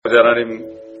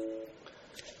하나님,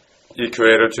 이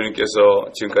교회를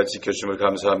주님께서 지금까지 지켜주심을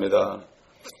감사합니다.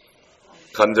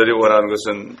 간절히 원하는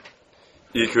것은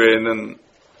이 교회에 있는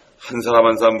한 사람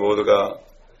한 사람 모두가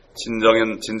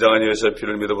진정한 예수의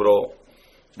피를 믿음으로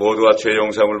모두가 죄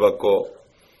용서함을 받고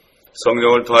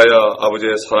성령을 통하여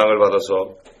아버지의 사랑을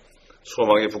받아서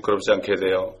소망이 부끄럽지 않게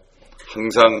되어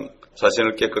항상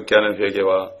자신을 깨끗게 하는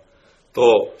회개와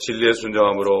또 진리의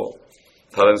순종함으로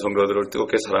다른 성도들을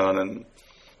뜨겁게 사랑하는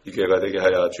이 교회가 되게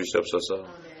하여 주시옵소서.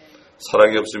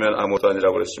 사랑이 없으면 아무것도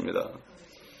아니라고 그랬습니다.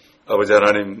 아버지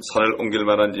하나님, 산을 옮길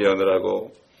만한 예언을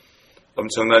하고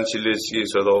엄청난 진리의 지식이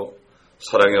있어도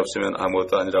사랑이 없으면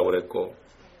아무것도 아니라고 그랬고,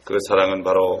 그 사랑은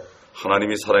바로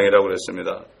하나님이 사랑이라고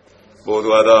그랬습니다.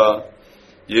 모두가 다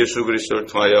예수 그리스도를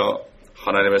통하여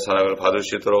하나님의 사랑을 받을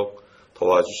수 있도록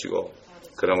도와주시고,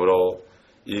 그러므로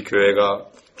이 교회가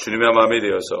주님의 마음이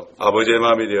되어서, 아버지의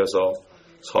마음이 되어서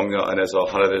성령 안에서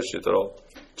하나 될 수 있도록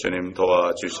주님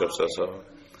도와주시옵소서.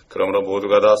 그러므로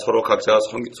모두가 다 서로 각자가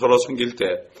서로 섬길 때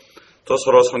또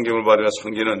서로 섬김을 받으며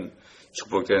섬기는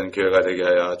축복된 교회가 되게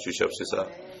하여 주시옵소서.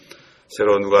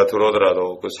 새로 누가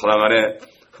들어오더라도 그 사랑 안에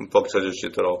흠뻑 젖을 수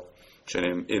있도록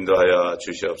주님 인도하여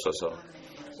주시옵소서.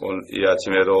 오늘 이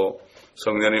아침에도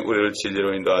성령이 우리를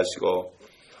진리로 인도하시고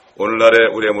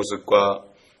오늘날의 우리의 모습과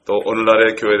또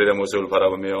오늘날의 교회들의 모습을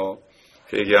바라보며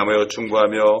회개하며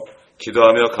충고하며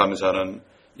기도하며 감사하는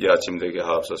이 아침 되게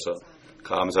하옵소서.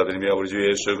 감사드리며 우리 주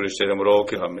예수 그리스도의 이름으로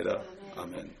기도합니다.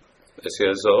 아멘.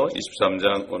 에스겔서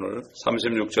 23장 오늘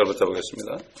 36절부터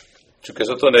보겠습니다.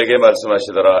 주께서 또 내게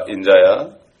말씀하시더라. 인자야,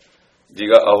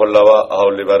 네가 아홀라와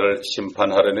아홀리바를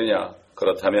심판하려느냐?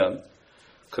 그렇다면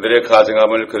그들의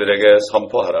가증함을 그들에게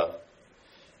선포하라.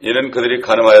 이는 그들이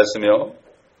간음하였으며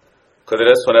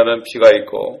그들의 손에는 피가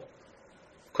있고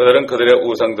그들은 그들의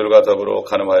우상들과 더불어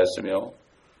간음하였으며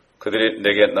그들이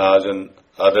내게 낳아준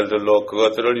아들들로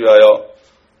그것들을 위하여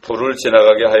불을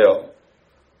지나가게 하여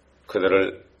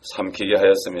그들을 삼키게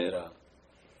하였음이니라.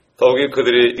 더욱이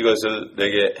그들이 이것을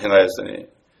내게 행하였으니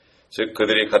즉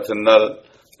그들이 같은 날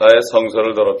나의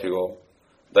성소를 더럽히고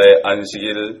나의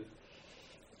안식일들을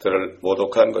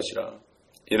모독한 것이라.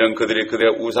 이는 그들이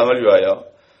그들의 우상을 위하여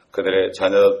그들의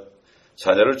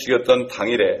자녀를 죽였던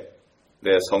당일에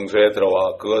내 성소에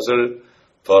들어와 그것을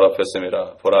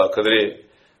더럽혔음이라. 보라, 그들이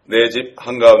내 집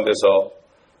한가운데서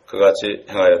그같이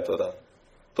행하였도다.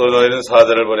 또 너희는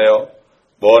사자를 보내어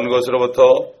먼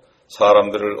곳으로부터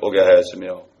사람들을 오게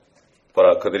하였으며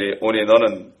보라, 그들이 오니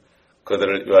너는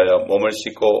그들을 위하여 몸을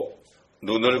씻고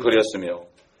눈을 그렸으며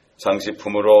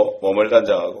장식품으로 몸을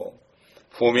단장하고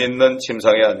품이 있는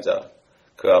침상에 앉아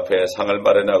그 앞에 상을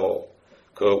마련하고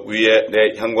그 위에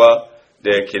내 향과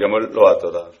내 기름을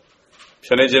놓았도다.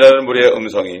 편히 지나는 무리의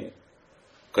음성이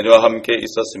그녀와 함께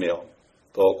있었으며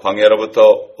또 광야로부터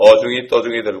어중이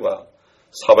떠중이들과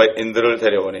사백인들을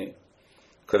데려오니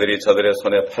그들이 저들의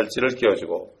손에 팔찌를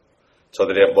끼워주고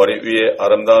저들의 머리 위에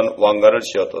아름다운 왕관을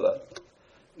씌웠도다.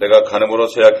 내가 간음으로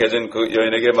쇠약해진 그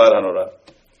여인에게 말하노라.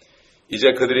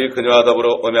 이제 그들이 그녀와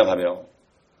더불어 음행하며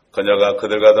그녀가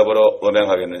그들과 더불어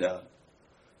음행하겠느냐?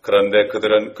 그런데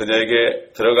그들은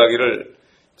그녀에게 들어가기를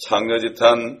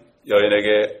창녀짓한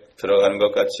여인에게 들어가는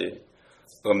것 같이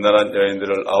음란한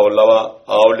여인들을 아홀라와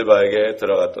아홀리바에게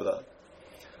들어갔도다.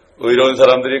 의로운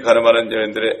사람들이 간음하는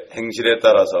여인들의 행실에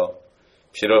따라서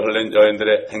피를 흘린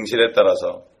여인들의 행실에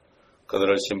따라서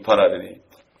그들을 심판하리니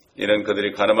이는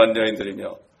그들이 간음한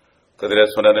여인들이며 그들의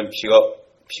손에는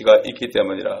피가 있기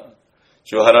때문이라.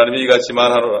 주 하나님이 이같이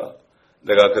말하노라.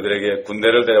 내가 그들에게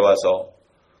군대를 데려와서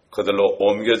그들로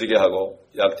옮겨지게 하고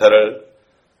약탈을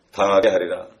당하게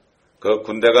하리라. 그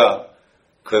군대가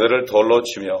그들을 돌로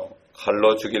치며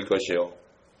칼로 죽일 것이요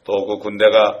또 그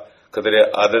군대가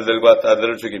그들의 아들들과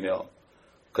딸들을 죽이며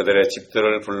그들의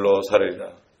집들을 불로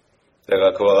사르리라.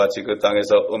 내가 그와 같이 그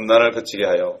땅에서 음란을 그치게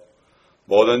하여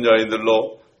모든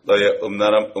여인들로 너의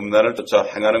음란을 쫓아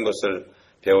행하는 것을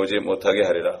배우지 못하게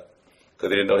하리라.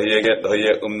 그들이 너희에게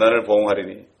너희의 음란을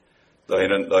보응하리니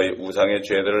너희는 너희 우상의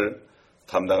죄들을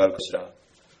담당할 것이라.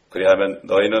 그리하면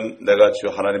너희는 내가 주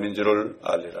하나님인 줄을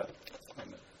알리라.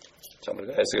 자,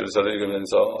 우리가 에스겔서를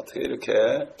읽으면서 어떻게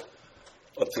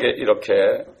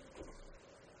이렇게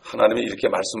하나님이 이렇게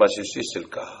말씀하실 수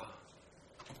있을까?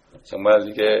 정말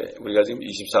이게 우리가 지금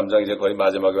 23장 이제 거의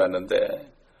마지막에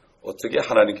왔는데 어떻게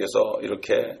하나님께서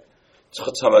이렇게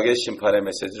처참하게 심판의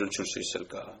메시지를 줄 수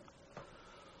있을까?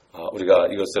 우리가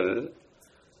이것을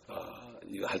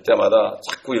할 때마다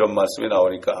자꾸 이런 말씀이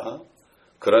나오니까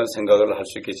그런 생각을 할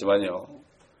수 있겠지만요.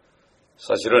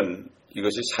 사실은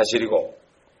이것이 사실이고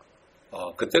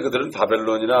그때 그들은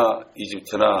바벨론이나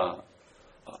이집트나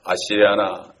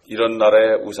아시리아나 이런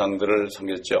나라의 우상들을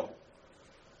섬겼죠.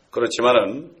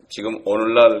 그렇지만은 지금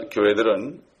오늘날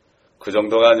교회들은 그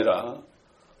정도가 아니라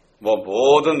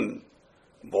모든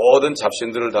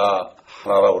잡신들을 다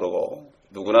하나라고 그러고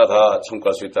누구나 다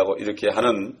청구할 수 있다고 이렇게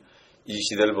하는 이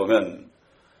시대를 보면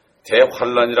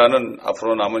대환란이라는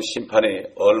앞으로 남은 심판이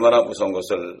얼마나 무서운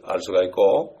것을 알 수가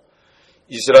있고,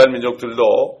 이스라엘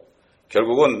민족들도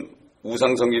결국은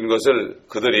우상 섬기는 것을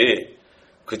그들이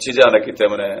그치지 않았기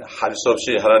때문에 할 수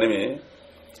없이 하나님이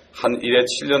한 일에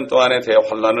 7년 동안의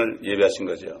대환란을 예비하신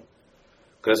거죠.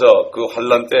 그래서 그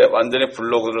환란 때 완전히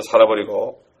불로 그들을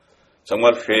살아버리고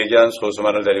정말 회개한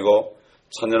소수만을 데리고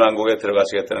천년왕국에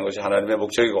들어가시겠다는 것이 하나님의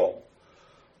목적이고,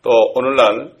 또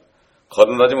오늘날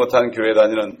거듭나지 못한 교회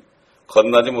다니는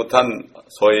거듭나지 못한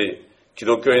소위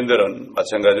기독교인들은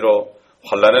마찬가지로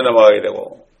환란에 넘어가게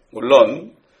되고,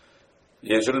 물론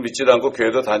예수를 믿지도 않고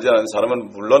교회도 다니지 않은 사람은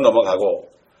물론 넘어가고,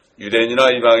 유대인이나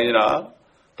이방인이나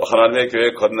또 하나님의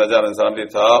교회에 거듭나지 않은 사람들이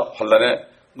다 환란에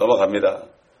넘어갑니다.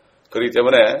 그렇기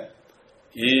때문에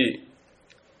이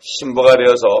신부가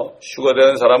되어서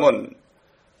휴거되는 사람은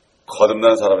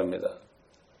거듭난 사람입니다.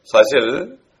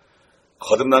 사실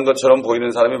거듭난 것처럼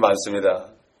보이는 사람이 많습니다.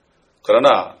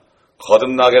 그러나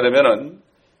거듭나게 되면은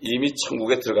이미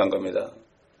천국에 들어간 겁니다.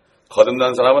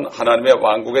 거듭난 사람은 하나님의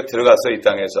왕국에 들어갔어, 이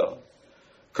땅에서.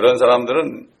 그런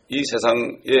사람들은 이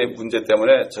세상의 문제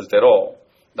때문에 절대로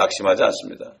낙심하지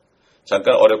않습니다.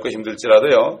 잠깐 어렵고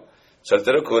힘들지라도요,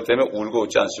 절대로 그것 때문에 울고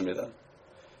웃지 않습니다.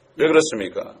 왜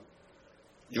그렇습니까?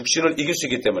 육신을 이길 수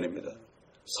있기 때문입니다.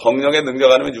 성령의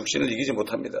능력 아니면 육신을 이기지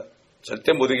못합니다.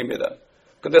 절대 못 이깁니다.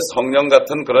 근데 성령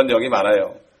같은 그런 영이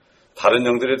많아요. 다른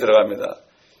영들이 들어갑니다.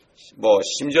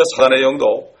 심지어 사단의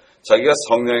영도 자기가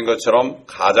성령인 것처럼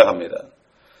가장합니다.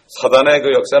 사단의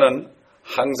그 역사는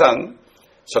항상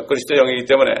적그리스도 영이기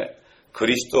때문에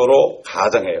그리스도로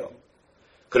가장해요.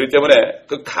 그렇기 때문에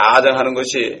그 가장하는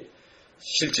것이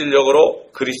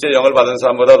실질적으로 그리스도의 영을 받은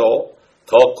사람보다도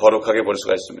더 거룩하게 볼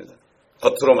수가 있습니다.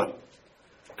 겉으로만.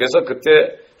 그래서 그때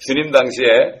주님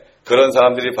당시에 그런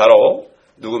사람들이 바로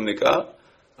누굽니까?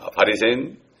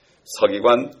 바리새인,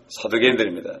 서기관,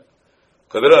 서두개인들입니다.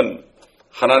 그들은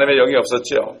하나님의 영이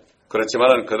없었죠.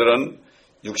 그렇지만 그들은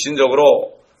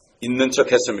육신적으로 있는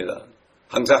척 했습니다.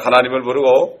 항상 하나님을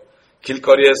부르고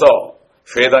길거리에서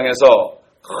회당에서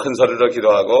큰 소리로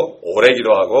기도하고 오래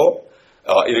기도하고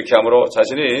이렇게 함으로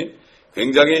자신이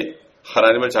굉장히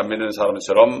하나님을 잘 믿는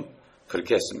사람처럼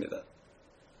그렇게 했습니다.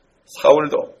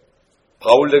 사울도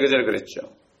바울 되기 전에 그랬죠.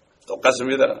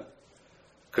 똑같습니다.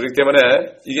 그렇기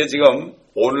때문에 이게 지금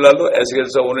오늘날도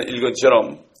에스겔서 오늘 읽은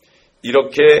것처럼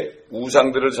이렇게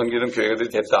우상들을 섬기는 교회들이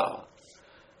됐다.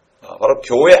 바로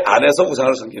교회 안에서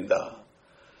우상을 섬긴다.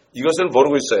 이것을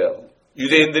모르고 있어요.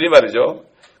 유대인들이 말이죠.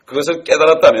 그것을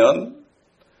깨달았다면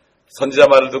선지자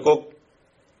말을 듣고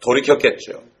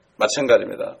돌이켰겠죠.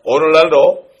 마찬가지입니다.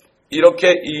 오늘날도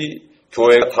이렇게 이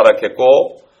교회가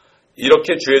타락했고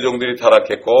이렇게 주의 종들이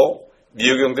타락했고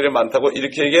미혹영들이 많다고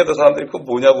이렇게 얘기해도 사람들이 그거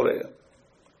뭐냐고 그래요.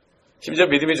 심지어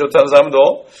믿음이 좋다는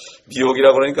사람도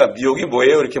미혹이라고 그러니까 미혹이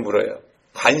뭐예요? 이렇게 물어요.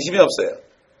 관심이 없어요.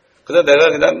 그래서 내가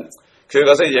그냥 교회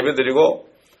가서 예배 드리고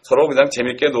서로 그냥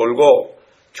재밌게 놀고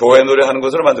교회 놀이 하는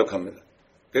것으로 만족합니다.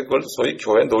 그걸 소위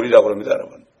교회 놀이라고 그럽니다,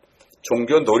 여러분.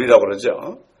 종교 놀이라고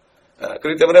그러죠.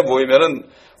 그렇기 때문에 모이면은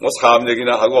사업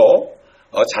얘기나 하고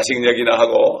자식 얘기나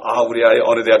하고 우리 아이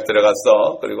어느 대학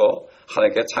들어갔어. 그리고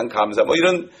하나님께 참 감사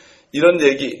이런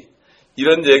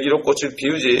얘기로 꽃을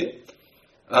피우지.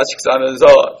 식사하면서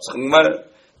정말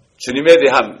주님에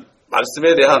대한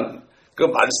말씀에 대한 그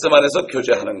말씀 안에서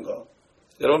교제하는 것.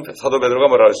 여러분 사도 베드로가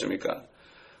뭐라고 했습니까?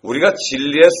 우리가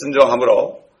진리에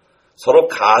순종함으로 서로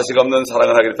가식 없는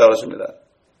사랑을 하겠다고 했습니다.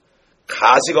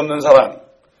 가식 없는 사랑,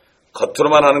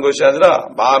 겉으로만 하는 것이 아니라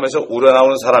마음에서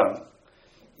우러나오는 사랑,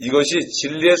 이것이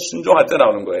진리에 순종할 때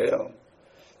나오는 거예요.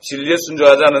 진리에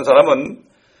순종하지 않는 사람은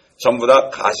전부 다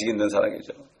가식 있는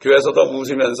사랑이죠. 교회에서도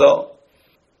웃으면서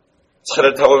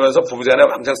차를 타고 오면서 부부간에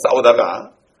왕창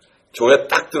싸우다가 교회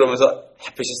딱 들어오면서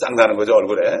햇빛이 싹 나는 거죠,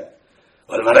 얼굴에.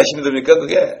 얼마나 힘듭니까,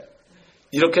 그게.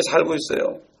 이렇게 살고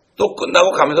있어요. 또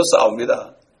끝나고 가면서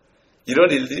싸웁니다.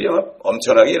 이런 일들이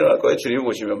엄청나게 일어날 거예요, 주님이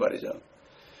보시면 말이죠.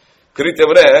 그렇기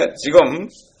때문에 지금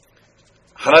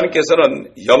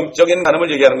하나님께서는 영적인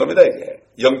간음을 얘기하는 겁니다, 이게.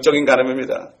 영적인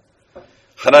간음입니다.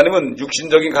 하나님은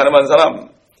육신적인 간음한 사람,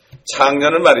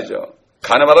 창녀는 말이죠.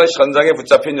 간음하다 현장에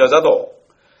붙잡힌 여자도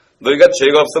너희가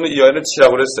죄가 없으면 이 여인을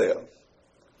치라고 그랬어요.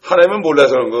 하나님은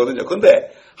몰라서 그런 거거든요.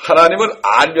 근데 하나님을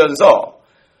알면서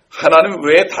하나님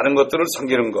외에 다른 것들을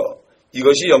섬기는 것,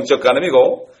 이것이 영적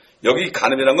간음이고, 여기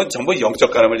간음이라는 건 전부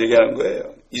영적 간음을 얘기하는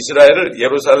거예요. 이스라엘을,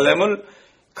 예루살렘을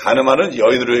간음하는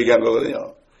여인으로 얘기한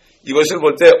거거든요. 이것을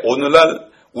볼 때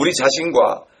오늘날 우리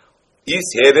자신과 이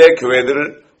세대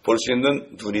교회들을 볼 수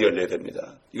있는 눈이 열려야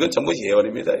됩니다. 이건 전부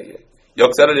예언입니다. 이게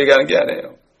역사를 얘기하는 게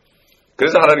아니에요.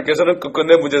 그래서 하나님께서는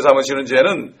끝끝내 문제 삼으시는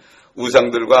죄는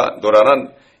우상들과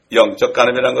노란한 영적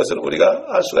간음이라는 것을 우리가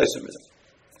알 수가 있습니다.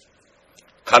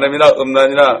 간음이나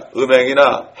음란이나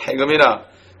음행이나 행음이나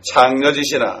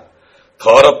창녀짓이나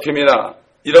더럽힘이나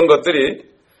이런 것들이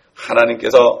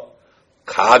하나님께서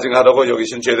가증하다고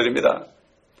여기신 죄들입니다.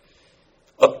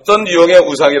 어떤 유형의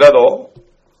우상이라도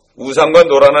우상과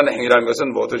노란한 행위라는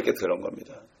것은 모두 이렇게 드러난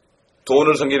겁니다.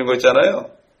 돈을 섬기는 거 있잖아요.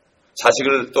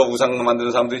 자식을 또 우상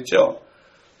만드는 사람도 있죠.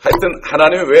 하여튼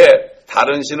하나님이 왜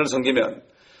다른 신을 섬기면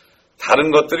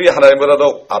다른 것들이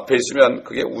하나님보다도 앞에 있으면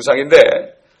그게 우상인데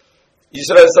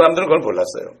이스라엘 사람들은 그걸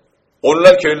몰랐어요.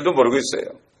 오늘날 교회들도 모르고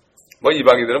있어요. 뭐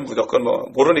이방인들은 무조건 뭐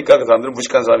모르니까 그 사람들은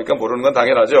무식한 사람이니까 모르는 건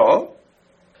당연하죠.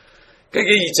 그게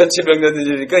 2700년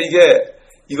전이니까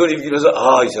이걸 읽으면서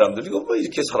이 사람들이 이거 뭐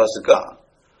이렇게 살았을까?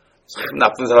 참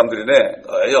나쁜 사람들이네.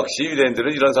 역시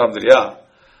유대인들은 이런 사람들이야.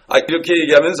 이렇게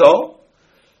얘기하면서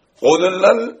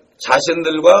오늘날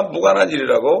자신들과 무관한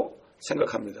일이라고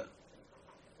생각합니다.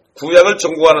 구약을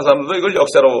전공하는 사람들도 이걸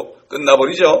역사로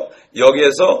끝나버리죠.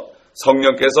 여기에서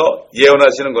성령께서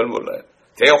예언하시는 걸 몰라요.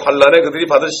 대환란에 그들이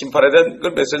받은 심판에 대한 그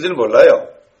메시지를 몰라요.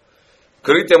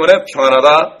 그렇기 때문에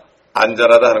평안하다,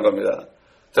 안전하다 하는 겁니다.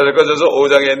 데살로니가전서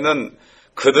 5장에 있는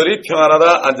그들이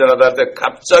평안하다, 안전하다 할 때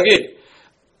갑자기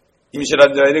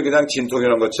임신한 여인이 그냥 진통이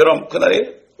오는 것처럼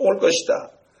그날이 올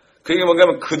것이다. 그게 뭔가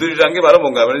하면 그들이란 게 바로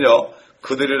뭔가 하면요.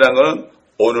 그들이란 거는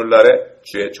오늘날의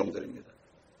주의 종들입니다.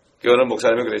 오늘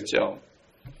목사님이 그랬죠.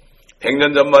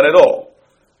 100년 전만 해도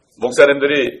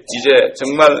목사님들이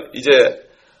정말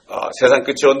세상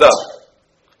끝이 온다.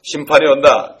 심판이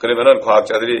온다. 그러면은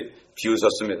과학자들이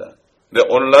비웃었습니다. 근데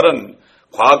오늘날은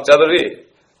과학자들이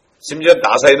심지어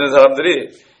나사에 있는 사람들이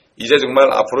이제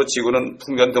정말 앞으로 지구는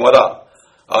풍년등화다.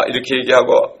 이렇게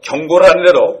얘기하고 경고를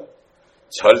하는데도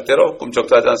절대로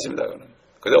꿈쩍도 하지 않습니다.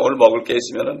 근데 오늘 먹을 게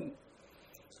있으면은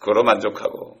그거로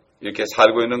만족하고 이렇게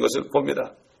살고 있는 것을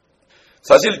봅니다.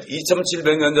 사실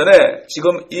 2700년 전에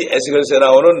지금 이 에스겔서에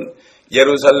나오는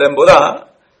예루살렘보다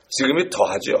지금이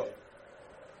더하죠.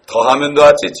 더하면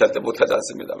더하지 절대 못하지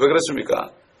않습니다. 왜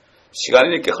그렇습니까? 시간이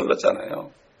이렇게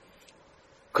흘렀잖아요.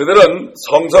 그들은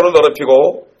성소를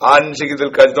더럽히고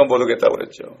안식일들까지도 못 오겠다고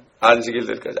그랬죠.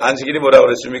 안식일들까지. 안식일이 뭐라고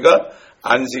그랬습니까?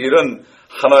 안식일은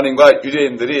하나님과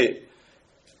유대인들이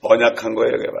언약한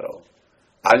거예요. 그게 바로.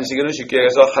 안식일은 쉽게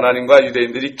해서 하나님과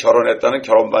유대인들이 결혼했다는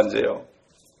결혼반지예요.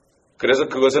 그래서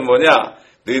그것은 뭐냐?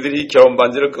 너희들이 이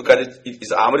결혼반지를 끝까지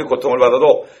아무리 고통을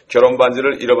받아도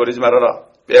결혼반지를 잃어버리지 말아라.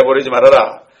 빼버리지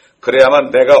말아라.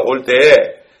 그래야만 내가 올 때에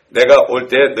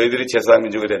너희들이 제사장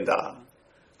민족이 된다.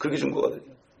 그렇게 준 거거든요.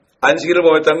 안식일을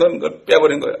범했다는 건 그걸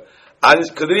빼버린 거예요.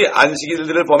 그들이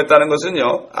안식일들을 범했다는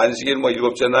것은요. 안식일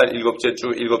일곱째 날, 일곱째 주,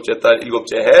 일곱째 달,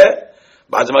 일곱째 해,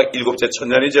 마지막 일곱째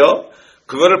천년이죠.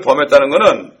 그거를 범했다는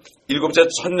것은 일곱째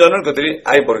천년을 그들이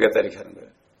아예 모르겠다 이렇게 하는 거예요.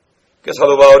 그래서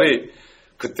사도 바울이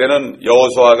그때는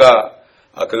여호수아가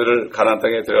그들을 가나안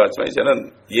땅에 들어갔지만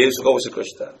이제는 예수가 오실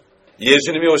것이다.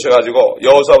 예수님이 오셔가지고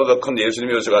여호수아보다 큰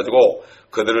예수님이 오셔가지고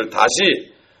그들을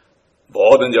다시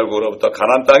모든 열국으로부터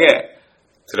가나안 땅에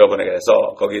들어보내게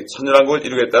해서 거기 천년왕국을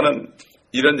이루겠다는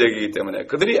이런 얘기이기 때문에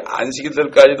그들이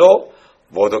안식일들까지도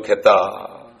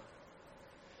모독했다.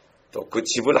 또 그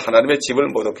집을 하나님의 집을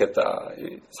모독했다.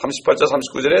 38절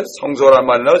 39절에 성소라는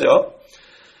말이 나오죠.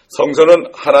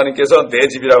 성소는 하나님께서 내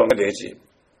집이라고 하는 내 집.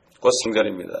 곧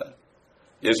성전입니다.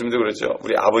 예수님도 그랬죠.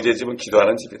 우리 아버지의 집은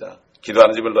기도하는 집이다.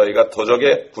 기도하는 집을 너희가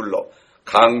도적의 굴로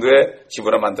강도의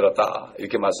집으로 만들었다.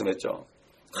 이렇게 말씀했죠.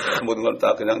 모든 건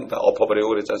다 그냥 다 엎어버리고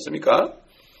그랬지 않습니까?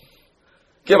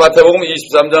 마태복음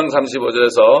 23장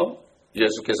 35절에서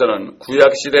예수께서는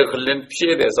구약시대에 흘린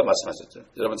피에 대해서 말씀하셨죠.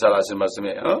 여러분 잘 아시는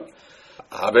말씀이에요.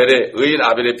 의인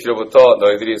아벨의 피로부터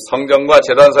너희들이 성전과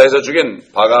제단 사이에서 죽인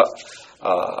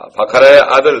바카라의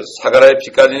아들 사가라의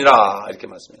피까지니라 이렇게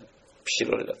말씀해요.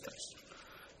 피를 흘렸다.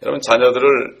 여러분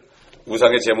자녀들을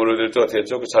우상의 제물을 드릴 때 어떻게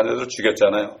했죠? 그 자녀들을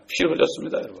죽였잖아요. 피를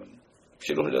흘렸습니다. 여러분.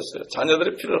 피를 흘렸어요.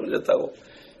 자녀들의 피를 흘렸다고.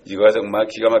 이거가 정말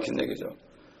기가 막힌 얘기죠.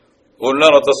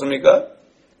 오늘날 어떻습니까?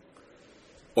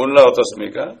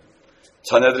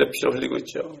 자녀들의 피를 흘리고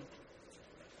있죠.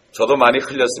 저도 많이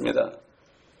흘렸습니다.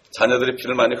 자녀들의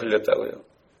피를 많이 흘렸다고요.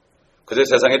 그저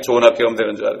세상에 좋은 학교 가면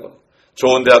되는 줄 알고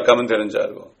좋은 대학 가면 되는 줄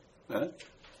알고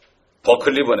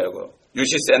버클리 보내고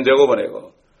UC 샌디에고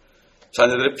보내고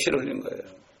자녀들의 피를 흘린 거예요.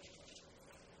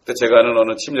 제가 아는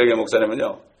어느 침례교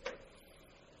목사님은요.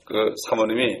 그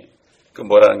사모님이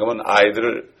뭐라는 거면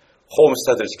아이들을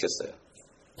홈스타디를 시켰어요.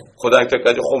 고등학교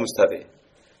때까지 홈스타디.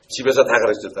 집에서 다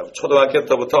가르쳤다고. 초등학교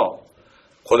때부터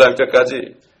고등학교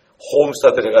때까지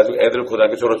홈스타트 해가지고 애들을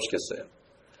고등학교 졸업시켰어요.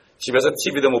 집에서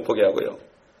TV도 못 보게 하고요.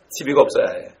 TV가 없어야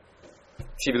해.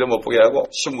 TV도 못 보게 하고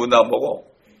신문도 안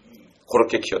보고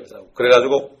그렇게 키웠다고.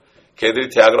 그래가지고 걔들이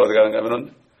대학을 어디 가는가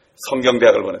하면은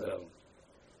성경대학을 보내더라고.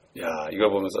 야, 이걸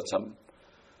보면서 참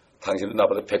당신은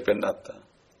나보다 100배 낫다.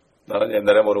 나는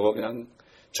옛날에 모르고 그냥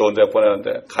좋은 대학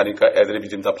보내는데 가니까 애들이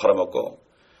믿음 다 팔아먹고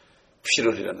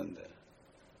피를 흘렸는데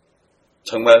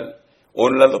정말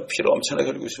오늘날도 피를 엄청나게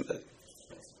흘리고 있습니다.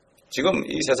 지금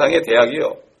이 세상의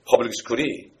대학이요, 퍼블릭 스쿨이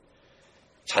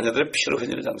자녀들의 피를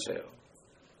흘리는 장소예요.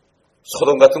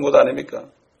 소돔 같은 곳 아닙니까?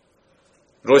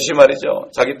 롯이 말이죠.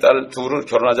 자기 딸 둘을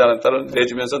결혼하지 않은 딸을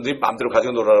내주면서 네 마음대로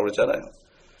가지고 놀아라고 그랬잖아요.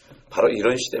 바로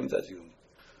이런 시대입니다, 지금.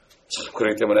 참,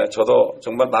 그렇기 때문에 저도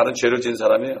정말 많은 죄를 지은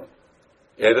사람이에요.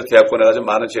 애들 대학 보내가지고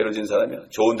많은 죄를 지은 사람이에요.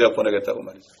 좋은 대학 보내겠다고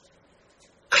말이죠.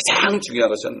 가장 중요한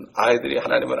것은 아이들이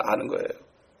하나님을 아는 거예요.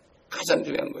 가장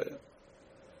중요한 거예요.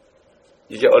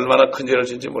 이게 얼마나 큰 죄를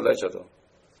지은지 몰라요, 저도.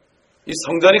 이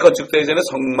성전이 건축되기 전에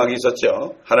성막이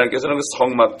있었죠. 하나님께서는 그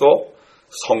성막도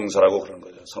성소라고 그러는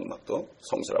거죠. 성막도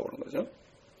성소라고 그러는 거죠.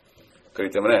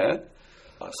 그렇기 때문에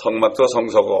성막도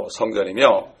성소고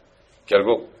성전이며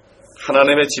결국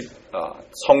하나님의 집,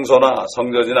 성소나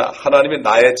성전이나 하나님의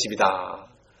나의 집이다.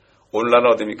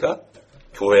 오늘날은 어디입니까?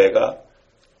 교회가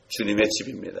주님의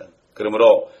집입니다.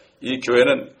 그러므로 이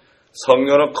교회는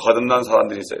성령으로 거듭난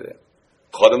사람들이 있어야 돼요.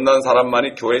 거듭난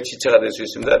사람만이 교회의 지체가 될 수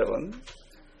있습니다, 여러분.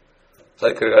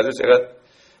 사실 그래가지고 제가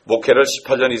목회를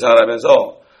 18년 이상을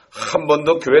하면서 한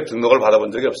번도 교회 등록을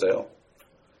받아본 적이 없어요.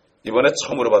 이번에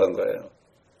처음으로 받은 거예요.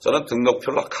 저는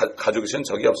등록표를 가지고 계신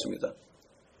적이 없습니다.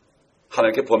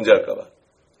 하나님께 범죄할까봐.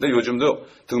 근데 요즘도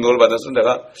등록을 받아서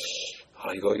내가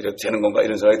이거 이래도 되는 건가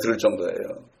이런 생각이 들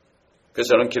정도예요. 그래서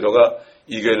저는 기도가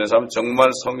이 교회에 있는 사람 정말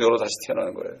성령으로 다시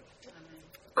태어나는 거예요.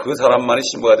 그 사람만이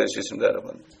신부가 될 수 있습니다,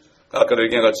 여러분. 아까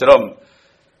얘기한 것처럼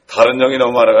다른 영이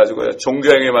너무 많아가지고요.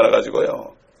 종교형이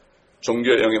많아가지고요.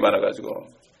 종교형이 많아가지고.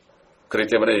 그렇기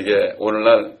때문에 이게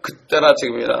오늘날 그때나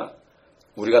지금이나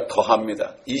우리가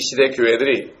더합니다. 이 시대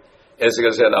교회들이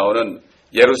에스겔서에 나오는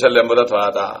예루살렘보다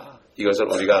더하다. 이것을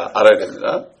우리가 알아야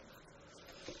됩니다.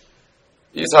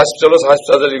 이 40절로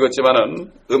 44절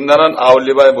읽었지만은 음란한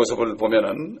아올리바의 모습을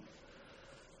보면은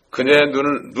그녀의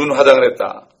눈 화장을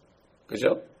했다.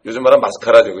 그죠? 요즘 말하면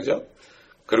마스카라죠. 그죠?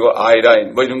 그리고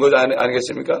아이라인 뭐 이런 거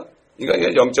아니겠습니까? 그러니까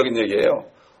이게 영적인 얘기예요.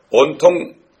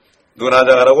 온통 눈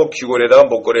화장을 하고 귀걸이에다가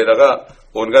목걸이에다가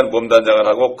온갖 몸단장을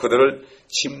하고 그들을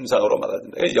침상으로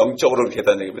맞아준다. 영적으로 그렇게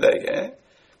했다는 얘기입니다. 이게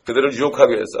그들을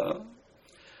유혹하기 위해서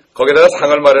거기다가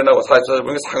상을 마련하고 44절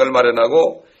보니까 상을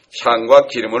마련하고 향과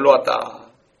기름을 놓았다.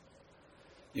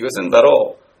 이것은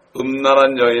바로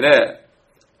음란한 여인의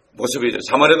모습이죠.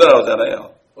 잠언에도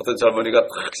나오잖아요. 어떤 젊은이가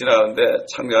탁 지나가는데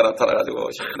창녀가 나타나가지고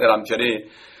내 남편이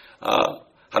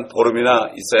한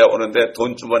보름이나 있어야 오는데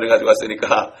돈 주머니 가지고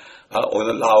왔으니까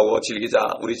오늘 나오고 즐기자.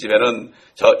 우리 집에는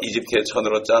저 이집트의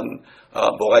천으로 짠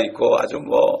뭐가 있고 아주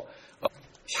뭐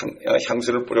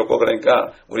향수를 뿌렸고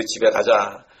그러니까 우리 집에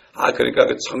가자. 그러니까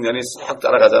그 청년이 싹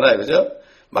따라가잖아요. 그죠?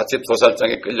 마치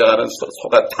도살장에 끌려가는 소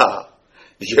같아.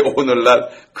 이게 오늘날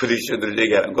그리스도인들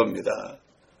얘기하는 겁니다.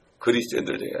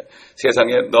 그리스도인들 얘기하는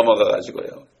세상에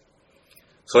넘어가가지고요.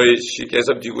 소위 쉽게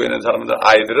해서 미국에 있는 사람들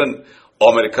아이들은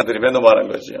아메리칸 드림에 넘어가는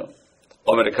거죠.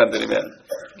 아메리칸 드림에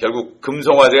결국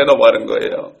금송화제에 넘어가는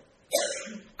거예요.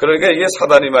 그러니까 이게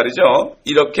사단이 말이죠.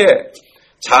 이렇게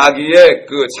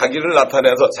자기를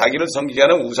나타내서 자기를 섬기게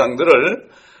하는 우상들을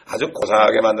아주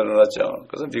고상하게 만들어놨죠.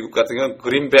 그래서 미국 같은 경우는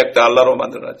그린 $100로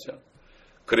만들어놨죠.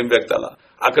 그린 $100.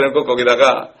 그러니까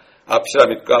거기다가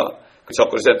피라밋과 그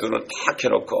젓그릇에 눈을 탁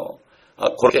해놓고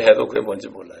그렇게 해도 그게 뭔지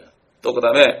몰라요. 또 그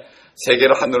다음에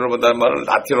세계로 한눈을 본다는 말을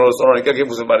라틴어로 써놓으니까 그게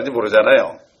무슨 말인지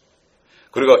모르잖아요.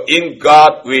 그리고 in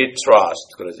God we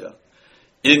trust 그러죠.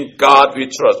 in God we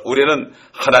trust. 우리는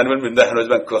하나님을 믿는다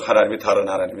해놓지만 그 하나님이 다른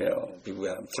하나님이에요. 미국의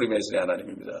하나님, 프리메이슨의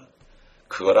하나님입니다.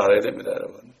 그걸 알아야 됩니다,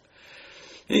 여러분.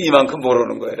 이만큼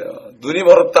모르는 거예요. 눈이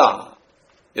멀었다.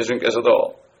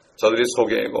 예수님께서도 저들이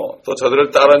소경이고 또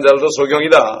저들을 따르는 자들도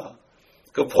소경이다.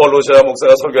 그 폴 로시아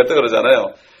목사가 설교할 때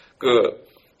그러잖아요. 그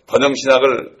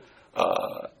번영신학을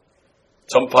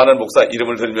전파하는 목사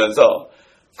이름을 들면서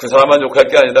그 사람만 욕할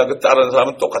게 아니다. 그 다른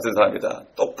사람은 똑같은 사람이다.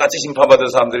 똑같이 심판받을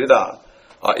사람들이다.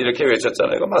 이렇게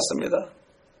외쳤잖아요. 이거 맞습니다.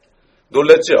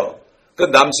 놀랬죠? 그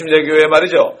남침예교회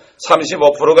말이죠.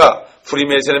 35%가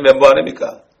프리메이슨의 멤버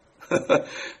아닙니까?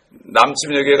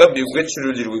 남침예교회가 미국에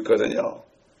주를 이루고 있거든요.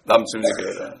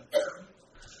 남침예교회가.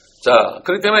 자,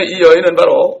 그렇기 때문에 이 여인은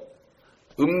바로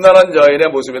음란한 여인의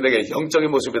모습인데 이게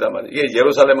영적인 모습이단 말이에요. 이게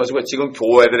예루살렘 모습은 지금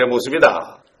교회들의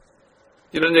모습이다.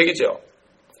 이런 얘기죠.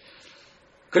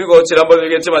 그리고 지난번에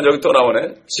얘기했지만 여기 또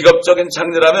나오네. 직업적인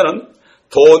창조라면은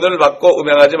돈을 받고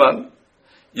음행하지만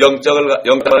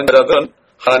영적인 자들은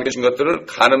하나님께 준 것들을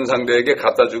간음 상대에게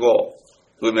갖다 주고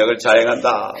음행을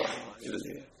자행한다. 이런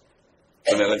얘기예요.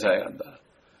 음행을 자행한다.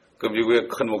 그 미국의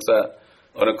큰 목사,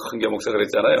 어느 큰 교 목사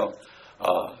그랬잖아요.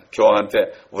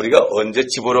 교황한테 우리가 언제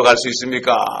집으로 갈 수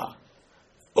있습니까?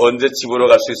 언제 집으로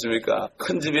갈 수 있습니까?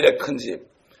 큰 집이래, 큰 집.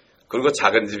 그리고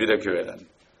작은 집이래, 교회는.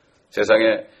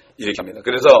 세상에 이렇게 합니다.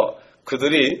 그래서 그들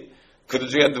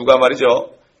중에 누가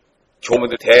말이죠.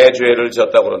 교무들 대죄를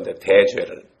지었다고 그러는데,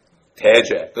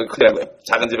 대죄. 그 그냥 거예요.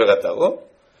 작은 집에 갔다고.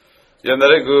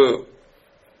 옛날에 그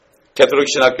개토릭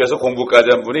신학교에서 공부까지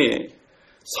한 분이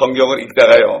성경을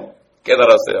읽다가요,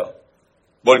 깨달았어요.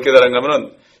 뭘 깨달은가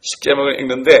하면은 10계명을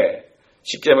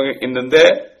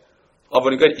읽는데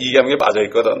보니까 2계명이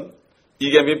빠져있거든.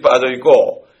 2계명이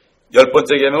빠져있고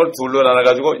 10번째 계명을 둘로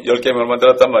나눠가지고 10계명을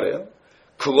만들었단 말이에요.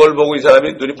 그걸 보고 이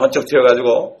사람이 눈이 번쩍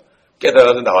튀어가지고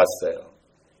깨달아서 나왔어요.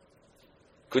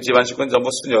 그 집안 식구는 전부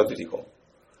수녀들이고,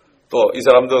 또 이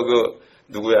사람도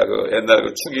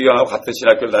옛날 추기경하고 같은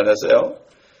신학교를 다녔어요.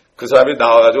 그 사람이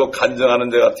나와가지고 간증하는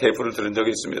데가 테이프를 들은 적이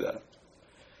있습니다.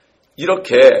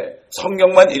 이렇게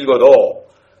성경만 읽어도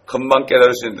금방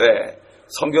깨달을 수 있는데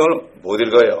성경을 못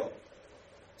읽어요.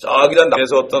 저기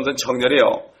남에서 어떤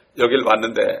청년이요, 여기를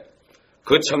왔는데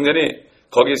그 청년이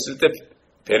거기 있을 때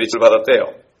베리치를 받았대요.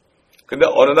 근데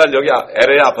어느 날 여기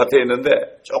LA 아파트에 있는데,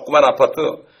 조그만 아파트,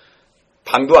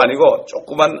 방도 아니고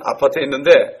조그만 아파트에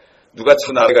있는데 누가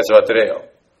천하가 저왔더래요.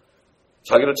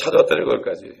 자기를 찾아왔더래요,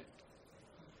 거기까지.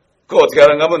 그 어떻게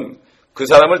하는가 하면 그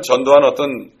사람을 전도한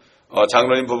어떤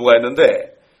장로님 부부가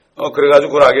있는데,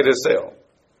 그래가지고 그걸 알게 됐어요.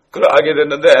 그걸 알게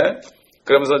됐는데,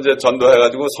 그러면서 이제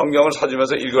전도해가지고 성경을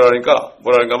사주면서 읽으라니까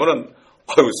뭐라는가 하면은,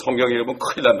 성경 읽으면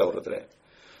큰일 난다고 그러더래.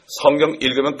 성경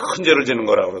읽으면 큰 죄를 지는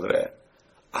거라고 그러더래.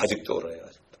 아직도 그래요,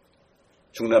 아직도.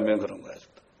 중남미는 그런 거야,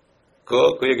 아직도.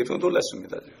 그 얘기 듣고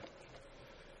놀랐습니다, 지금.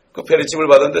 그 페리칩을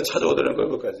받았는데 찾아오더라는 거예요,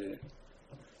 그까지.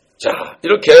 자,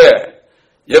 이렇게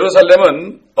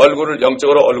예루살렘은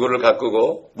영적으로 얼굴을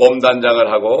가꾸고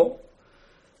몸단장을 하고,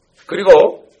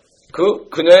 그리고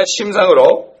그녀의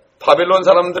심상으로 바빌론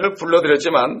사람들을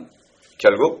불러들였지만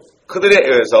결국 그들에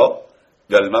의해서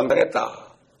멸망당했다.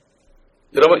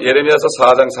 여러분, 예레미야서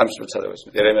 4장 30절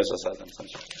찾아보겠습니다. 예레미야서 4장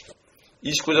 30절.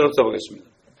 29절부터 보겠습니다.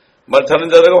 말타는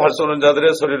자들과 활 쏘는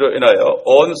자들의 소리로 인하여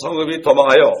온 성읍이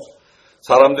도망하여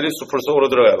사람들이 숲을 속으로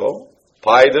들어가고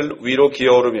바위들 위로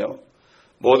기어오르며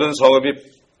모든 성읍이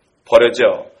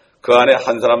버려져 그 안에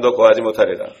한 사람도 거하지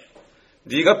못하리라.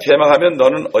 네가 패망하면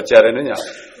너는 어찌하려느냐?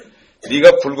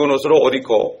 네가 붉은 옷으로 옷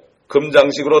입고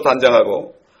금장식으로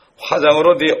단장하고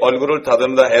화장으로 네 얼굴을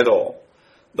다듬다 해도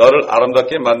너를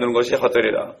아름답게 만드는 것이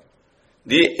헛되리라.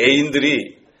 네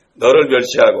애인들이 너를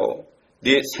멸시하고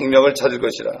네 생명을 찾을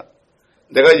것이라.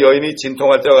 내가 여인이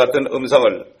진통할 때와 같은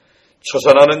음성을,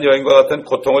 초선하는 여인과 같은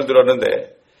고통을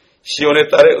들었는데 시온의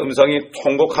딸의 음성이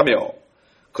통곡하며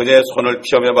그녀의 손을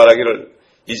피우며 말하기를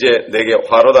이제 내게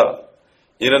화로다.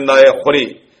 이는 나의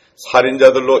혼이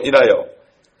살인자들로 인하여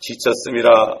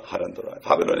지쳤음이라 하는도라.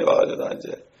 바빌론이 와가지고 다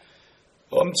이제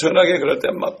엄청나게 그럴 때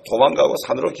막 도망가고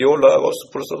산으로 기어 올라가고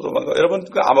숲으로 쏘 도망가고. 여러분,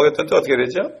 그 암흑했던 때 어떻게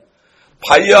되죠?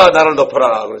 바위야 나를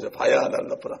덮어라 그러죠. 바위야 나를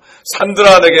덮어라.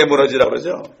 산들아 내게 무너지라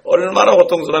그러죠. 얼마나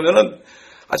고통스러우면은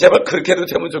제발 그렇게 해도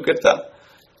되면 좋겠다.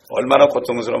 얼마나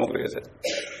고통스러우면 그러겠어요.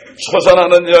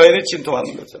 초산하는 여인이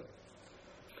진통하는 거죠.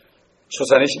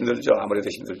 초산이 힘들죠. 아무래도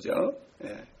힘들죠.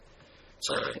 예.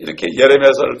 이렇게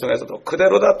예레미야서를 통해서도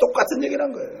그대로 다 똑같은 얘기를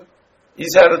한 거예요.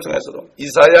 이사야를 통해서도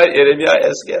이사야, 예레미야,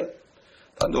 에스겔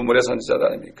다 눈물의 선지자들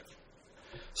아닙니까?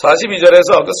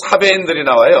 42절에서 그 사베인들이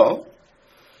나와요.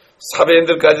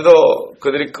 사베인들까지도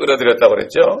그들이 끌어들였다고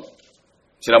그랬죠.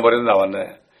 지난번에도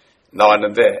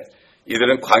나왔는데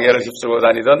이들은 광야를 휩쓸고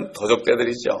다니던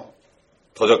도적대들이죠.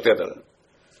 도적대들.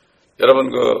 여러분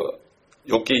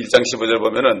욥기 1장 15절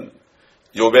보면은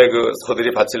욥의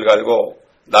서들이 밭을 갈고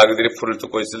나귀들이 풀을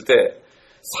뜯고 있을 때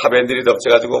사베인들이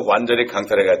덮쳐가지고 완전히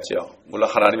강탈해 갔죠. 물론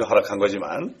하나님이 허락한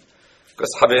거지만 그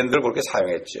사베인들 그렇게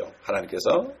사용했죠.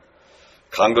 하나님께서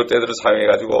강도떼들을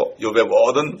사용해가지고 욥의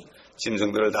모든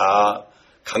짐승들을 다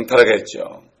강탈하게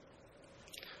했죠.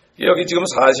 여기 지금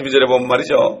 42절에 보면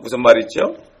말이죠. 무슨 말이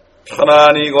있죠?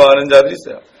 편안히 거하는 자들이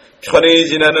있어요. 편히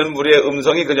지내는 무리의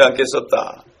음성이 그저 함께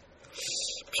썼다.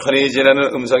 편히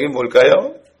지내는 음성이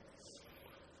뭘까요?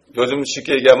 요즘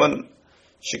쉽게 얘기하면,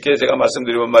 쉽게 제가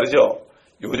말씀드리면 말이죠.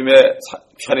 요즘에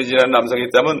편히 지내는 남성이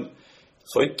있다면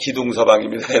소위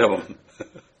기둥서방입니다, 여러분.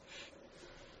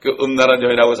 그 음란한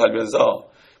여인하고 살면서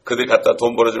그들 갖다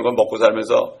돈 벌어주는 건 먹고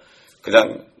살면서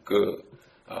그냥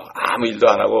아무 일도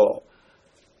안 하고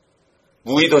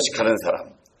무의도식하는 사람.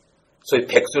 소위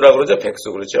백수라고 그러죠.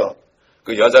 백수 그렇죠.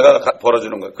 그 여자가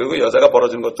벌어주는 것. 그리고 여자가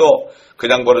벌어주는 것도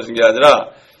그냥 벌어준 게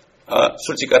아니라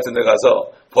술집 같은 데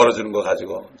가서 벌어주는 거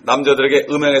가지고 남자들에게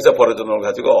음행해서 벌어주는 걸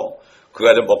가지고 그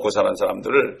가지고 먹고 사는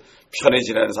사람들을 편히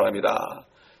지내는 사람이다.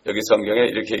 여기 성경에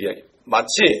이렇게 얘기해요.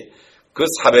 마치 그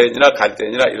사벤이나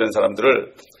갈대인이나 이런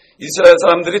사람들을 이스라엘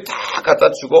사람들이 다 갖다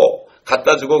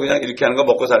주고 그냥 이렇게 하는 거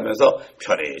먹고 살면서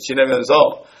편히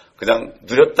지내면서 그냥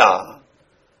누렸다.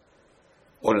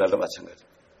 오늘날도 마찬가지입니다.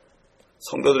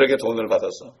 성도들에게 돈을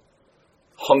받아서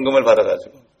헌금을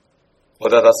받아가지고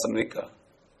어디다 씁니까?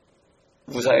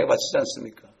 우상에 바치지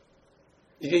않습니까?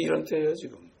 이게 이런 때예요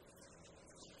지금.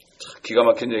 기가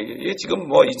막힌 얘기. 이게 지금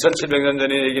 2700년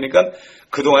전의 얘기니까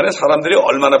그동안에 사람들이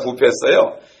얼마나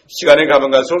부패했어요. 시간이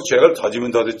가면 갈수록 죄를 더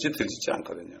지면 더 듣지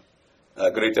않거든요.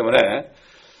 그렇기 때문에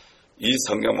이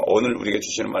성경 오늘 우리에게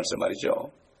주시는 말씀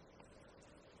말이죠.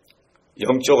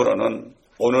 영적으로는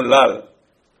오늘날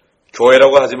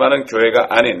교회라고 하지만은 교회가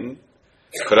아닌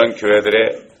그런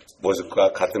교회들의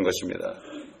모습과 같은 것입니다.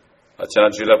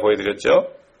 지난 주일날 보여드렸죠.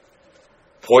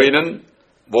 보이는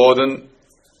모든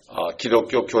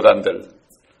기독교 교단들,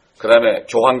 그 다음에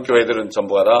교황교회들은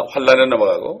전부가 다 환란에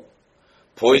넘어가고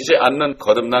보이지 않는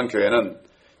거듭난 교회는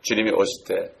주님이 오실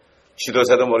때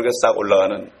쥐도새도 모르게 싹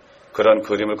올라가는 그런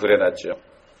그림을 그려놨죠.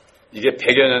 이게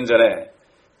 100여 년 전에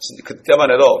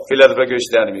그때만 해도 필라델피아 교회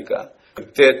시대 아닙니까?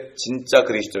 그때 진짜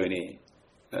그리스도인이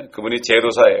그분이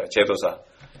제도사예요. 제도사.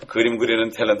 그림 그리는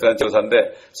탤런트한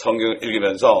제도사인데 성경을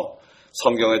읽으면서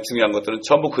성경의 중요한 것들은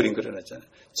전부 그림 그려놨잖아요.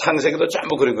 창세기도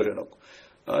전부 그림 그려놓고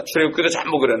출애굽기도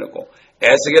전부 그려놓고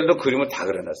에스겔도 그림을 다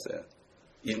그려놨어요.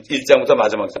 1장부터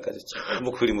마지막 장까지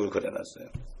전부 그림으로 그려놨어요.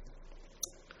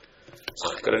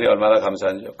 그러니 얼마나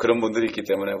감사한지요. 그런 분들이 있기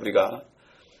때문에 우리가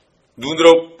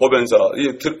눈으로 보면서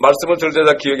말씀을 들을 때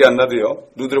다 기억이 안 나도요.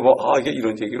 눈으로 보면 이게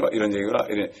이런 얘기구나 이런 얘기구나.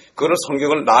 그걸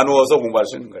성경을 나누어서 공부할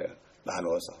수 있는 거예요.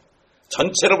 나누어서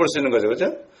전체로 볼 수 있는 거죠. 그죠?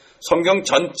 성경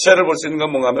전체를 볼 수 있는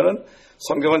건 뭔가 하면은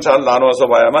성경은 잘 나누어서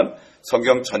봐야만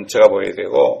성경 전체가 보여야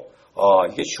되고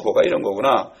이게 휴거가 이런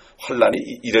거구나. 환란이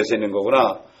이래서 있는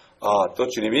거구나. 또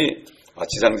주님이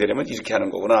지상재림은 이렇게 하는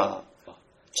거구나.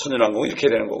 천연왕국은 이렇게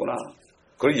되는 거구나.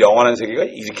 그리고 영원한 세계가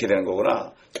이렇게 되는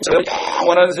거구나.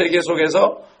 영원한 세계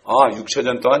속에서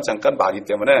 6,000년 동안 잠깐 마귀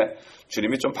때문에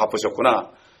주님이 좀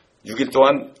바쁘셨구나. 6일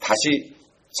동안 다시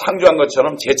창조한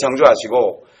것처럼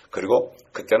재창조하시고 그리고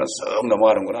그때는 쓱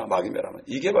넘어가는구나. 마귀 멸하면.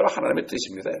 이게 바로 하나님의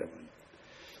뜻입니다. 여러분.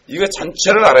 이거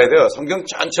전체를 알아야 돼요. 성경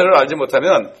전체를 알지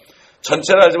못하면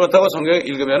전체를 알지 못하고 성경을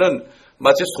읽으면은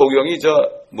마치 소경이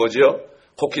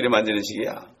코끼리 만지는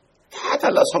식이야. 다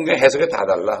달라. 성경 해석이 다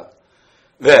달라.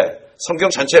 왜? 성경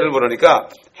전체를 모르니까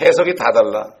해석이 다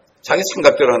달라. 자기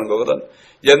생각대로 하는 거거든.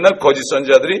 옛날 거짓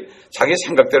선지자들이 자기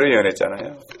생각대로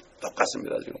예언했잖아요.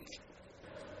 똑같습니다, 지금.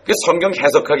 그 성경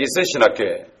해석학이 있어요,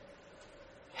 신학교에.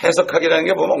 해석학이라는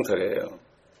게 멍터리예요.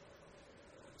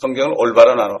 성경을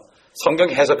올바로 나눠. 성경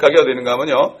해석학이 어디 있는가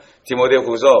하면요.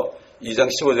 디모데후서 2장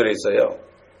 15절에 있어요.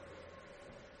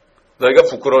 너희가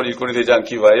부끄러운 일꾼이 되지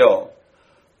않기 위하여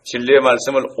진리의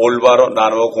말씀을 올바로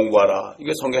나누어 공부하라.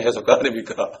 이게 성경 해석학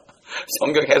아닙니까?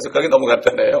 성경 해석학이 너무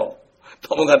간단해요.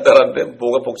 너무 간단한데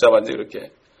뭐가 복잡한지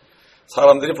그렇게.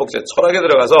 사람들이 철학에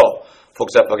들어가서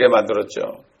복잡하게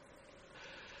만들었죠.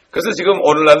 그래서 지금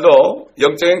오늘날도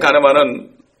영적인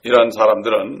가늠하는 이런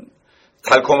사람들은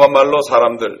달콤한 말로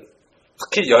사람들,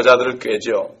 특히 여자들을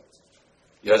꿰죠.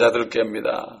 여자들을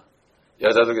꿰입니다.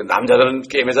 남자들은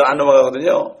게임에 잘 안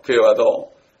넘어가거든요. 교회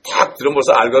와도 탁 들으면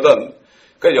벌써 알거든.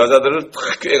 그러니까 여자들을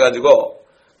탁 꿰가지고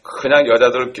그냥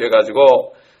여자들을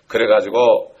꿰가지고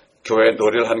그래가지고 교회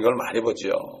놀이를 하는 걸 많이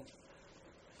보지요.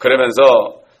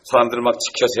 그러면서 사람들을 막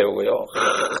지켜 세우고요.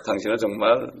 당신은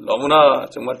정말 너무나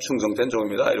정말 충성된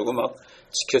종입니다. 이러고 막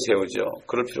지켜 세우죠.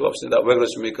 그럴 필요가 없습니다. 왜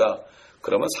그렇습니까?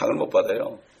 그러면 상을 못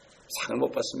받아요. 상을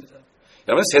못 받습니다.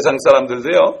 여러분 세상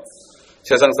사람들도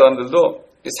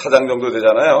사장 정도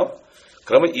되잖아요.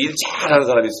 그러면 일 잘하는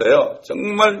사람이 있어요.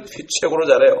 정말 최고로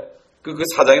잘해요. 그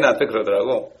사장이 나한테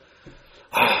그러더라고.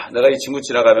 내가 이 친구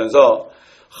지나가면서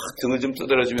등을 좀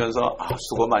두드려주면서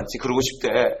수고 많지 그러고 싶대.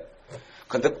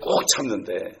 근데 꼭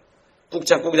참는데 꾹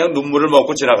참고 그냥 눈물을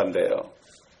먹고 지나간대요.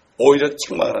 오히려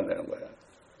책망을 한다는 거예요.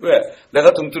 왜?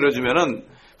 내가 등 두드려주면은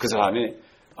그 사람이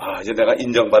이제 내가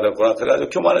인정받았구나. 그래가지고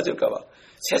교만해질까 봐.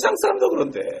 세상 사람도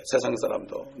그런데 세상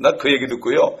사람도. 나 그 얘기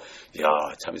듣고요.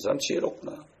 참 이 사람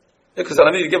지혜롭구나. 그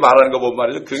사람이 이렇게 말하는 거 보면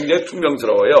말이죠. 굉장히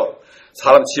퉁명스러워요.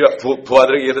 사람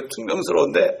부하들에게 얘기해도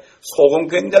퉁명스러운데 속은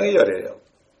굉장히 열해요.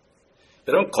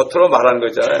 여러분 겉으로 말하는 거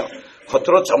있잖아요.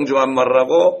 겉으로 정중한 말을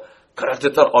하고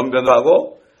그럴듯한 언변을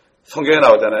하고 성경에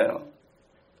나오잖아요.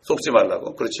 속지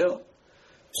말라고. 그렇죠?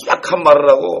 약한 말을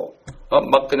하고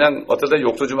막 그냥 어떨 때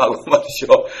욕도 좀 하고 말이죠.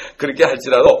 그렇게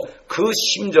할지라도 그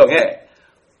심정에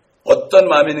어떤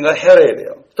마음이 있는가 헤아려야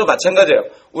돼요. 또 마찬가지예요.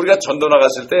 우리가 전도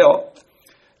나갔을 때요.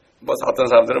 뭐 어떤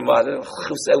사람들은 뭐 아주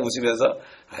쎄 웃으면서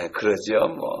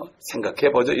그러지요. 뭐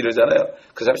생각해보죠 이러잖아요.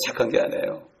 그 사람이 착한 게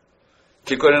아니에요.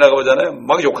 길거리 나가보잖아요.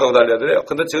 막 욕하고 달려들어요.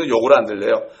 근데 저는 욕을 안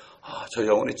들려요. 저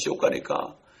영혼이 지옥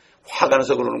가니까 화가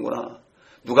나서 그러는구나.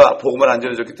 누가 복음을 안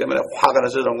전해줬기 때문에 화가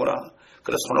나서 그러는구나.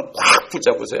 그래서 손을 꽉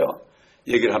붙잡으세요.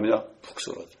 얘기를 하면 푹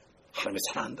썰어져. 하나님이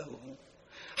사랑한다고.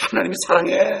 하나님이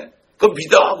사랑해. 그거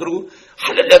믿어. 그러고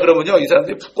할렐루야 그러면요. 이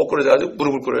사람들이 푹 꼬꾸러져가지고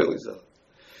무릎을 꿇어요. 거기서.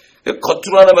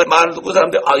 겉으로 하는 말을 듣고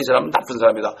사람들이 이 사람은 나쁜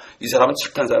사람이다. 이 사람은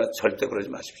착한 사람이다. 절대 그러지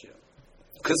마십시오.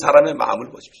 그 사람의 마음을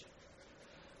보십시오.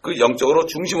 그 영적으로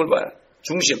중심을 봐요.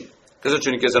 중심. 그래서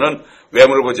주님께서는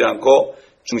외모를 보지 않고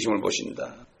중심을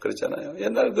보신다. 그랬잖아요.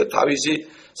 옛날 그 다윗이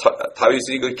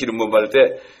그 기름 부음 받을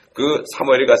때 그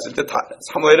사무엘이 갔을 때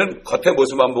사무엘은 겉에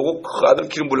모습만 보고 그 아들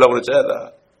기름 부으려고 그랬잖아요.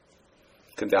 다.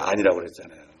 근데 아니라고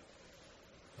그랬잖아요.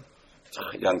 자,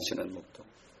 양치는 목동.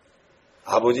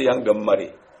 아버지 양 몇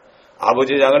마리.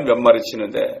 아버지 양을 몇 마리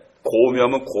치는데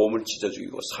고음이면 고음을 찢어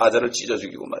죽이고 사자를 찢어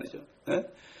죽이고 말이죠. 예?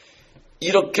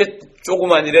 이렇게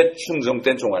조그만 일에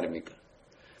충성된 종 아닙니까?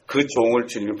 그 종을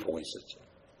주님이 보고 있었죠.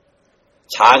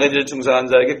 작은 일 충성한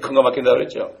자에게 큰 거 맡긴다고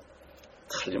그랬죠.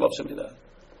 틀림없습니다.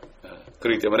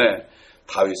 그렇기 때문에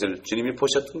다윗을 주님이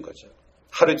보셨던 거죠.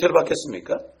 하루 이틀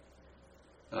받겠습니까?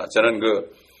 저는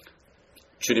그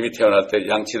주님이 태어날 때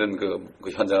양치는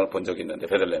그 현장을 본 적이 있는데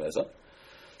베들레헴에서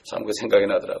참 그 생각이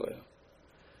나더라고요.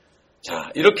 자,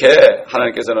 이렇게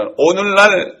하나님께서는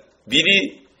오늘날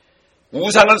미리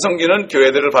우상을 섬기는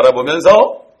교회들을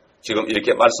바라보면서 지금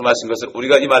이렇게 말씀하신 것을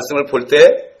우리가 이 말씀을 볼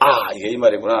때 이게 이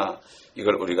말이구나.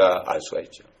 이걸 우리가 알 수가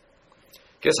있죠.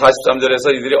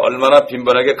 43절에서 이들이 얼마나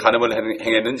빈번하게 간음을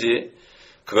행했는지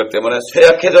그것 때문에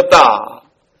쇠약해졌다.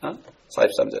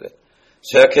 43절에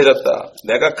쇠약해졌다.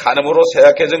 내가 간음으로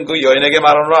쇠약해진 그 여인에게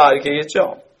말하노라 이렇게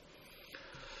얘기했죠.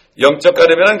 영적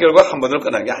간음이란 결국 한 번을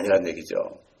끝난 게 아니란 얘기죠.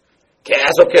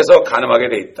 계속해서 간음하게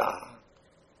돼 있다.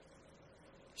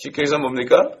 쉽게 해서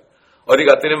뭡니까? 어디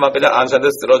갔더니 막 그냥 안산데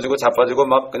쓰러지고 자빠지고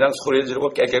막 그냥 소리를 지르고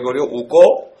깨깨거리고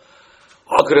웃고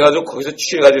그래가지고 거기서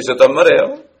취해가지고 있었단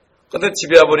말이에요. 근데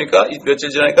집에 와보니까 며칠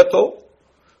지나니까 또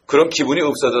그런 기분이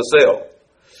없어졌어요.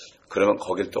 그러면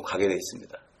거길 또 가게 돼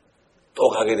있습니다. 또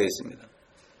가게 돼 있습니다.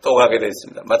 또 가게 돼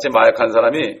있습니다. 마치 마약한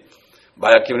사람이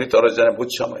마약 기분이 떨어지잖아요. 못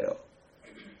참아요.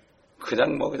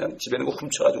 그냥 집에 있는 거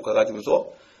훔쳐가지고 가가지고서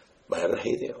마약을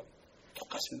해야 돼요.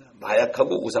 똑같습니다.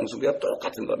 마약하고 우상숭배가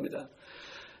똑같은 겁니다.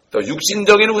 또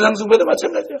육신적인 우상숭배도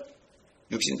마찬가지예요.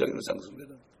 육신적인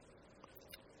우상숭배도.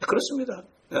 그렇습니다.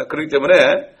 그렇기 때문에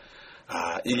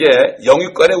이게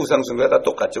영육간의 우상숭배가 다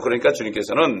똑같죠. 그러니까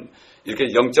주님께서는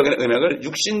이렇게 영적인 음행을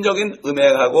육신적인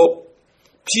음행하고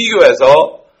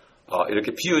비교해서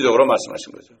이렇게 비유적으로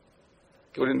말씀하신 거죠.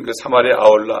 우리는 그 사마리아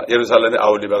아울라, 예루살렘의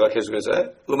아울리바가 계속해서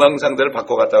음악상들을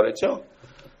바꿔갔다고 그랬죠.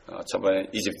 저번에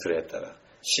이집트로 했다가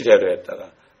시리아로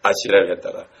했다가 아시리아로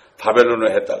했다가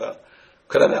바벨론으로 했다가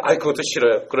그 다음에 그것도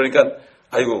싫어요. 그러니까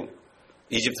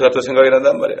이집트가 또 생각이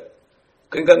난단 말이에요.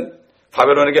 그러니까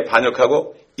바벨론에게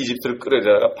반역하고 이집트를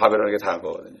끌어들여다가 바벨론에게 당한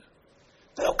거거든요.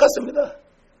 똑같습니다.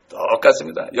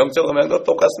 똑같습니다. 영적 음행도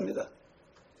똑같습니다.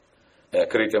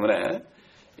 그렇기 때문에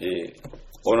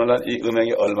오늘날 이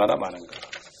음행이 얼마나 많은가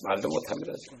말도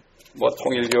못합니다. 지금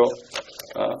통일교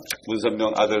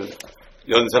문선명 아들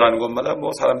연설하는 곳마다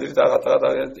사람들이 다 갔다가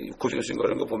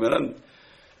구신거리는 거 보면은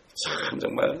참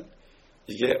정말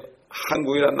이게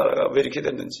한국이라는 나라가 왜 이렇게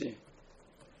됐는지.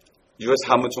 유엔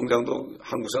사무총장도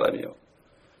한국 사람이에요.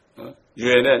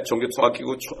 유엔의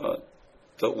종교통합기구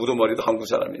우두머리도 한국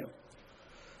사람이에요.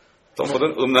 또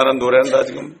모든 음란한 노래는 다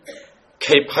지금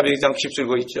K-팝이 그냥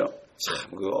휩쓸고 있죠.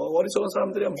 참 그 어리석은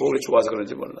사람들이 뭐 그렇게 좋아서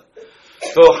그런지 몰라.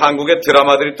 또 한국의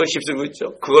드라마들이 또 휩쓸고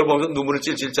있죠. 그걸 보면서 눈물을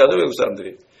찔찔 짜죠. 외국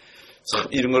사람들이. 참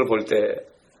이런 걸 볼 때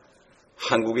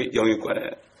한국의 영유권에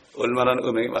얼마나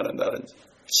음행이 많은다든지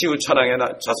시우천왕의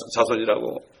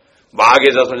자손이라고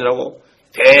마귀의 자손이라고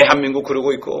대한민국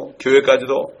그러고 있고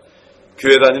교회까지도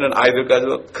교회 다니는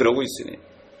아이들까지도 그러고 있으니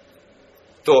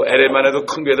또 LA만 해도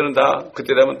큰 교회들은 다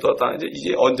그때 되면 또 다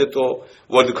이제 언제 또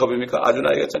월드컵입니까? 아주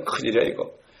나이가 참 큰일이야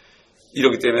이거.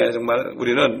 이러기 때문에 정말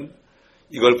우리는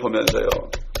이걸 보면서요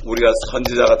우리가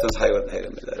선지자 같은 사역을 해야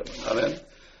됩니다, 여러분. 아멘.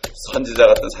 선지자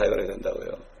같은 사역을 해야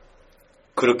된다고요.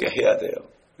 그렇게 해야 돼요.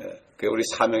 그게 우리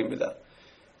사명입니다.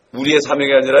 우리의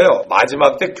사명이 아니라요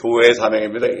마지막 때 교회의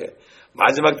사명입니다. 이게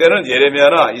마지막 때는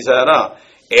예레미야나 이사야나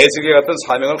에스겔 같은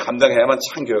사명을 감당해야만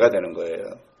참교회가 되는 거예요.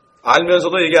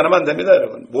 알면서도 얘기 안 하면 안 됩니다,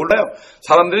 여러분. 몰라요.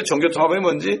 사람들이 종교통합이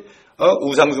뭔지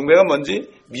우상숭배가 뭔지,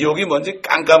 미혹이 뭔지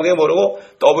깜깜하게 모르고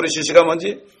WCC가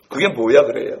뭔지 그게 뭐야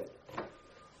그래요.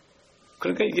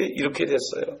 그러니까 이게 이렇게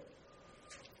됐어요.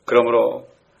 그러므로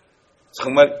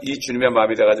정말 이 주님의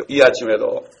마음이 돼가지고 이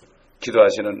아침에도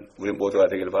기도하시는 우리 모두가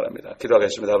되기를 바랍니다.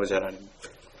 기도하겠습니다. 아버지 하나님.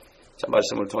 자,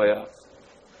 말씀을 통하여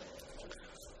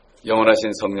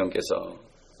영원하신 성령께서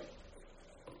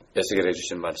에스겔에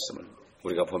주신 말씀을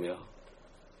우리가 보며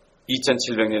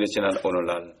 2700년이 지난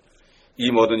오늘날 이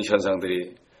모든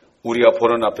현상들이 우리가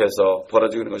보는 앞에서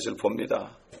벌어지고 있는 것을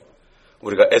봅니다.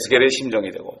 우리가 에스겔의 심정이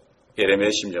되고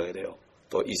예레미야의 심정이 되어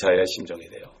또 이사야의 심정이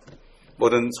되어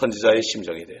모든 선지자의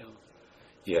심정이 되어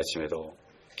이 아침에도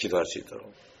기도할 수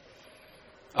있도록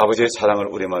아버지의 사랑을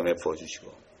우리 마음에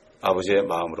부어주시고 아버지의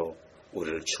마음으로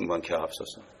우리를 충만케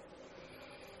하옵소서.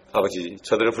 아버지,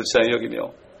 저들을 불쌍히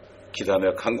여기며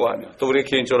기도하며 간구하며 또 우리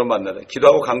개인적으로 만나다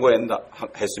기도하고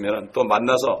간구했으면 또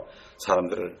만나서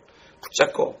사람들을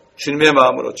붙잡고 주님의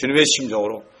마음으로 주님의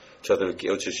심정으로 저들을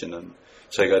깨우칠 수 있는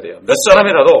저희가 되어 몇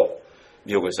사람이라도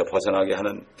미혹에서 벗어나게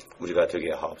하는 우리가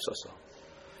되게 하옵소서.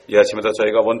 이 아침에도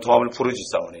저희가 원통함을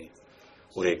부르짖사오니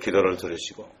우리의 기도를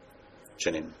들으시고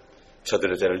주님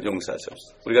저들의 죄를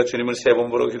용서하시옵소서. 우리가 주님을 세 번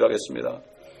부르고 기도하겠습니다.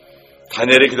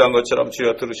 다니엘이 기도한 것처럼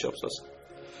주여 들으시옵소서.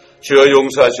 주여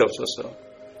용서하시옵소서.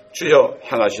 주여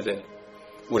향하시되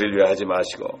우리를 위해 하지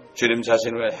마시고 주님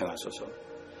자신을 위해 행하소서.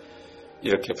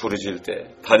 이렇게 부르짖을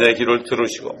때 다니엘의 기도를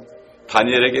들으시고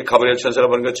다니엘에게 가브리엘 천사를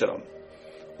보낸 것처럼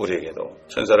우리에게도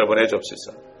천사를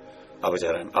보내주옵소서. 아버지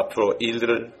하나님 앞으로 이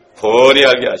일들을 훤히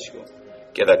알게 하시고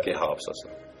깨닫게 하옵소서.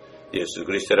 예수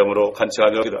그리스도 이름으로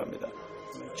간청하며 기도합니다.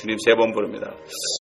 주님 세 번 부릅니다.